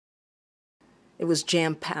It was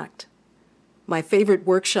jam-packed. My favorite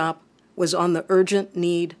workshop was on the urgent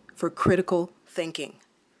need for critical thinking.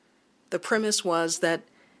 The premise was that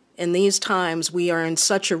in these times we are in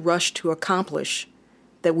such a rush to accomplish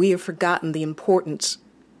that we have forgotten the importance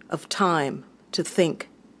of time to think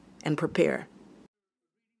and prepare.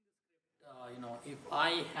 If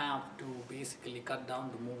I have to basically cut down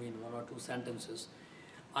the movie in one or two sentences,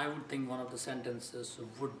 I would think one of the sentences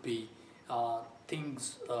would be,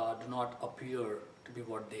 things do not appear to be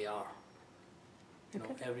what they are.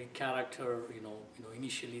 Every character,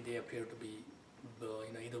 initially they appear to be,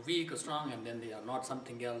 either weak or strong, and then they are not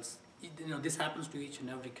something else. This happens to each and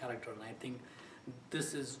every character, and I think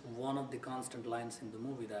this is one of the constant lines in the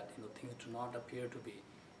movie, that things do not appear to be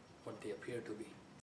what they appear to be.